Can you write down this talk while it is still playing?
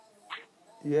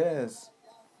Yes.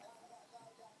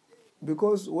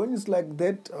 Because when it's like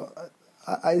that,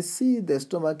 I see the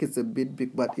stomach is a bit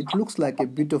big, but it looks like a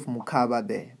bit of mukaba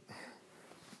there.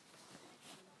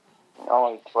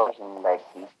 No, it wasn't like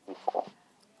this before.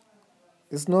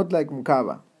 It's not like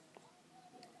mukaba.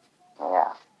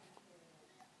 Yeah.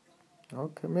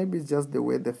 Okay, maybe it's just the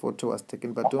way the photo was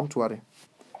taken, but don't worry.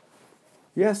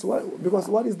 Yes, because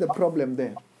what is the problem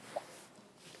there?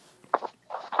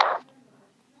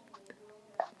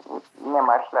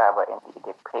 Nemahlaba and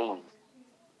the pain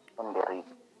on the rib.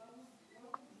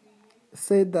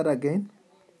 Say that again.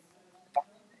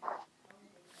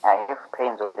 I have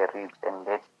pains on the ribs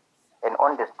and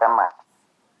on the stomach.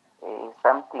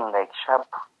 Something like sharp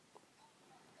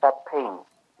pain,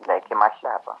 like a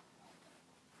mahlaba.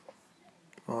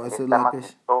 Oh, it's The like stomach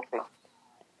is open.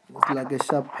 it's like a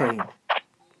sharp pain.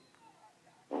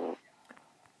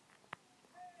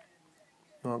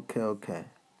 Okay.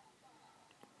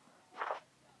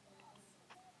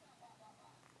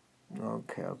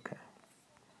 Okay.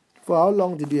 For how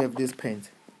long did you have this pain?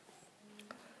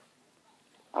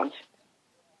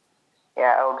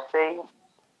 Yeah, I would say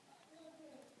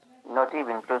not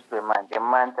even close to a month. A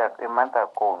month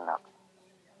ago now.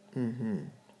 Mm-hmm.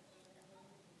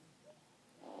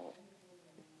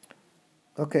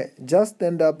 Okay, just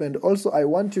stand up, and also I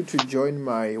want you to join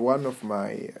one of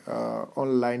my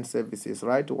online services,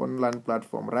 right? Online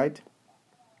platform, right?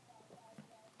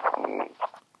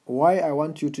 Why I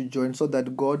want you to join, so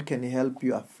that God can help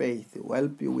you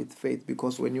with faith,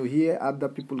 because when you hear other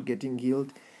people getting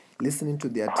healed, listening to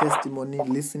their testimony,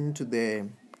 listening to the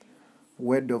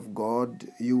word of God,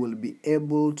 you will be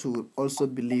able to also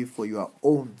believe for your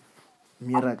own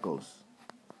miracles.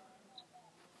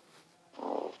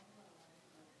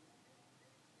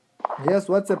 Yes,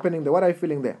 what's happening there? What are you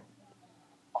feeling there?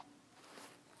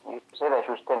 You said I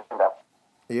should stand up.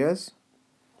 Yes.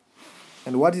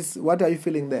 And what are you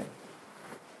feeling there?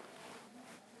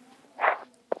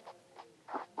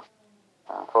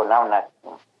 For now,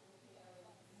 nothing.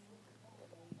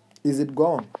 Is it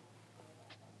gone?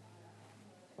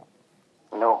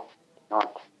 No,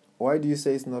 not. Why do you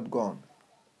say it's not gone?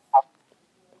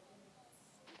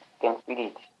 You can feel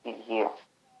it still here.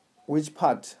 Which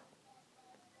part?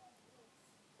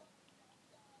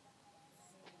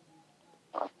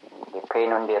 The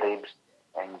pain on the ribs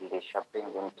and the sharp pain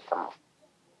in the stomach.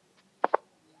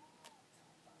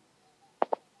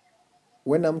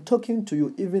 When I'm talking to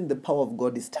you, even the power of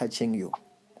God is touching you.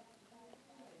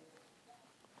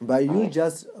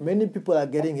 Many people are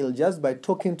getting healed just by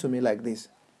talking to me like this.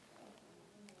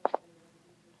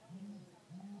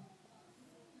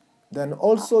 Then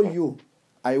also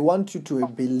I want you to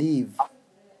believe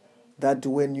that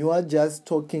when you are just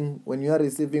talking, when you are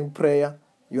receiving prayer,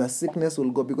 your sickness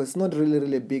will go, because it's not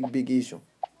really a big issue.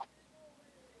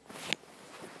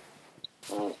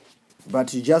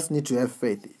 But you just need to have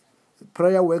faith.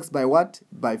 Prayer works by what?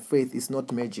 By faith. It's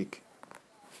not magic.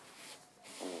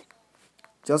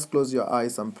 Just close your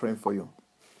eyes. I'm praying for you.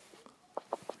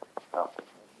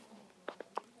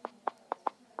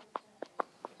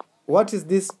 What is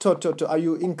this? Are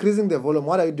you increasing the volume?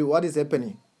 What are you doing? What is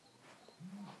happening?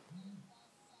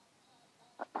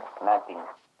 Nothing.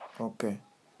 Okay.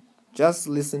 Just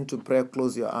listen to prayer.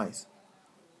 Close your eyes.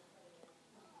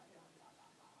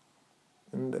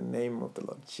 In the name of the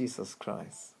Lord Jesus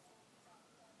Christ,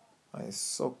 I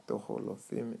soak the whole of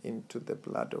him into the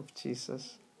blood of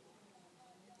Jesus,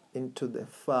 into the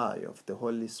fire of the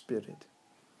Holy Spirit.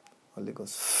 Holy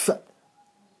Ghost.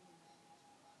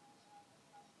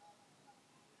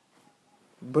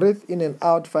 Breathe in and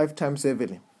out 5 times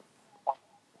heavily.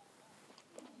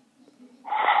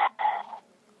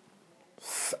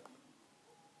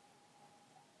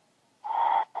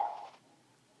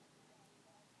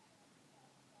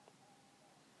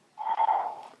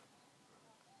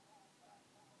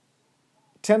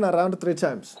 Turn around 3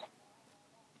 times.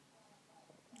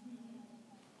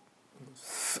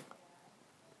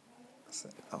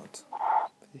 Out.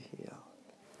 Here.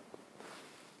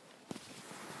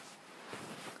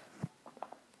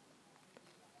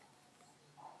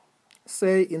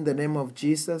 Say, in the name of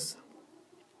Jesus,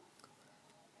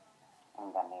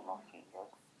 In the name of Jesus,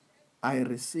 I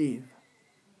receive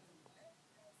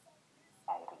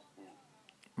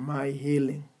my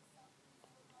healing.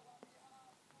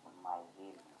 my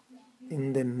healing.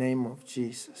 In the name of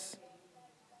Jesus.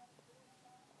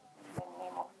 In the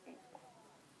name of Jesus.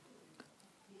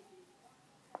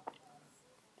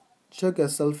 Check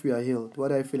yourself, you are healed.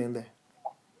 What are you feeling there?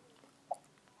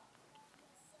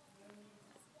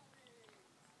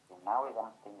 Now as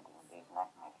I'm thinking, there's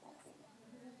nothing I can feel.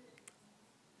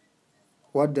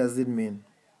 What does it mean?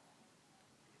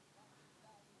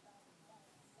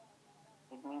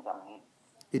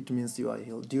 it means you are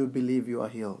healed. Do you believe you are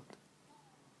healed?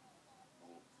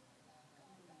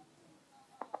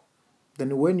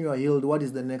 Then when you are healed, what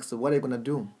is the next step? What are you going to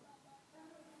do?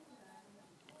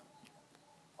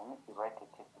 I need to write a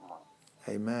testimony.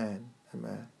 Amen.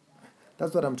 Amen.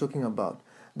 That's what I'm talking about.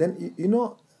 Then,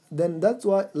 then that's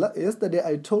why yesterday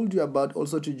I told you about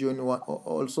also to join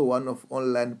one of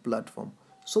online platform,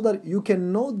 so that you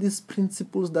can know these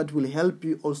principles that will help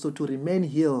you also to remain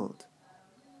healed.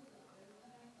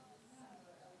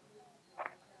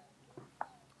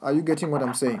 Are you getting what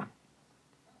I'm saying?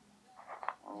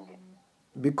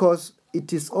 Because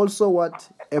it is also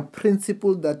a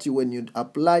principle that when you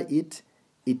apply it,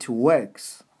 it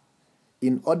works.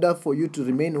 In order for you to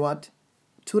remain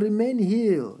To remain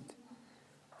healed.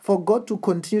 For God to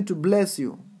continue to bless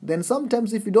you. Then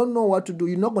sometimes if you don't know what to do,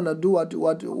 you're not going to do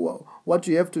what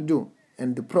you have to do.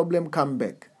 And the problem come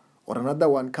back. Or another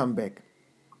one come back.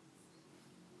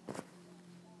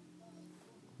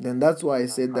 Then that's why I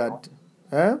said that.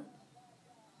 Huh?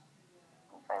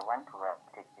 If I want to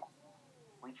take it,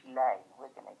 which line? Where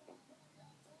can I take it?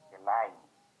 The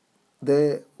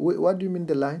line. What do you mean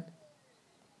the line?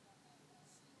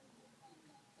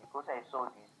 Because I saw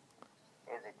this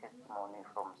as a testimony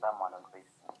from someone on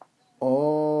Facebook.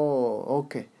 Oh,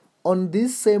 okay. On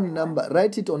this same number,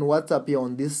 write it on WhatsApp here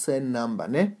on this same number,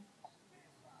 ne?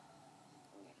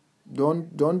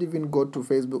 Don't even go to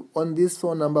Facebook. On this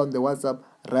phone number on the WhatsApp,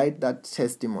 write that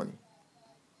testimony.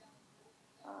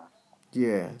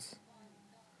 Yes.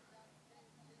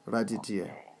 Write it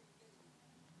here.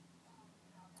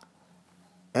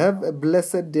 Have a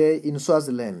blessed day in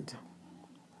Swaziland.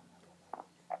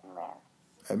 Amen.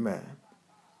 Amen.